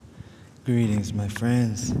Greetings, my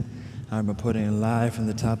friends. I'm reporting live from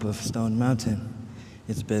the top of Stone Mountain.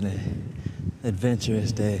 It's been an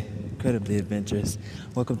adventurous day, incredibly adventurous.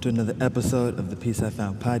 Welcome to another episode of the Peace I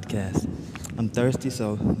Found podcast. I'm thirsty,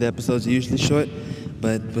 so the episodes are usually short,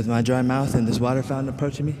 but with my dry mouth and this water fountain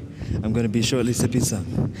approaching me, I'm going to be shortly sipping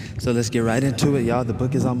some. So let's get right into it, y'all. The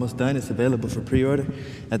book is almost done. It's available for pre-order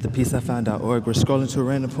at thepeaceifound.org. We're scrolling to a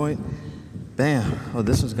random point. Bam. Oh,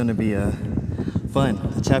 this one's going to be fun.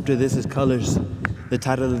 The chapter of this is Colors. The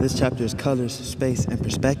title of this chapter is Colors, Space, and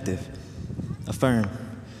Perspective. Affirm.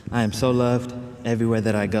 I am so loved everywhere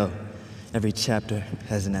that I go. Every chapter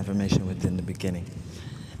has an affirmation within the beginning.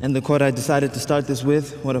 And the quote I decided to start this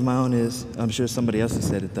with, one of my own is, I'm sure somebody else has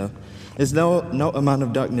said it though, is no amount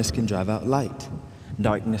of darkness can drive out light.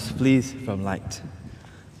 Darkness flees from light.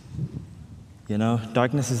 You know,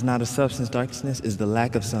 darkness is not a substance. Darkness is the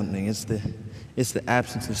lack of something. It's the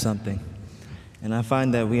absence of something. And I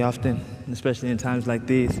find that we often, especially in times like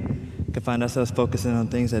these, can find ourselves focusing on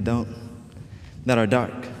things that are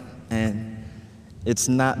dark. And it's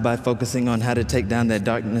not by focusing on how to take down that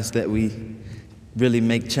darkness that we really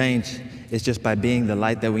make change. It's just by being the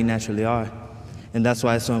light that we naturally are. And that's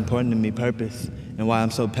why it's so important to me, purpose, and why I'm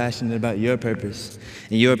so passionate about your purpose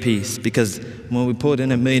and your peace. Because when we pulled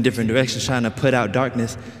in a million different directions trying to put out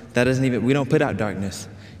darkness, we don't put out darkness.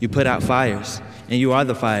 You put out fires, and you are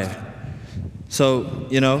the fire. So,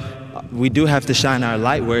 you know, we do have to shine our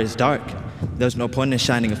light where it's dark. There's no point in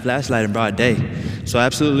shining a flashlight in broad day. So I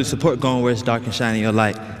absolutely support going where it's dark and shining your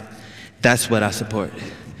light. That's what I support.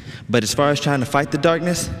 But as far as trying to fight the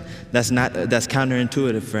darkness, that's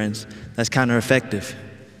counterintuitive, friends. That's counter-effective.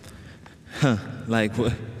 Like,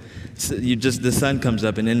 what? The sun comes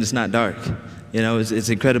up and then it's not dark. You know, it's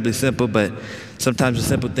incredibly simple, but sometimes the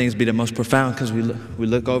simple things be the most profound because we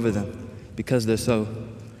look over them because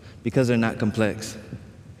they're not complex.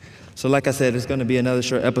 So like I said, it's going to be another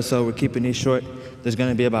short episode. We're keeping these short. There's going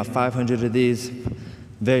to be about 500 of these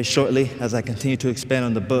very shortly as I continue to expand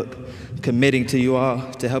on the book, committing to you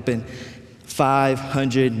all to helping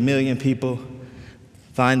 500 million people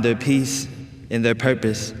find their peace and their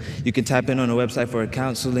purpose. You can tap in on the website for a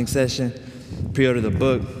counseling session, pre-order the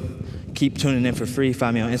book, keep tuning in for free.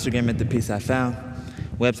 Find me on Instagram at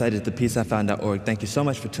ThePeaceIFound. Website is thepeaceifound.org. Thank you so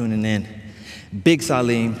much for tuning in. Big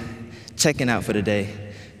Salim, checking out for the day.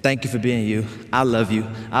 Thank you for being you. I love you.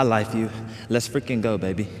 I like you. Let's freaking go,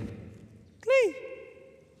 baby.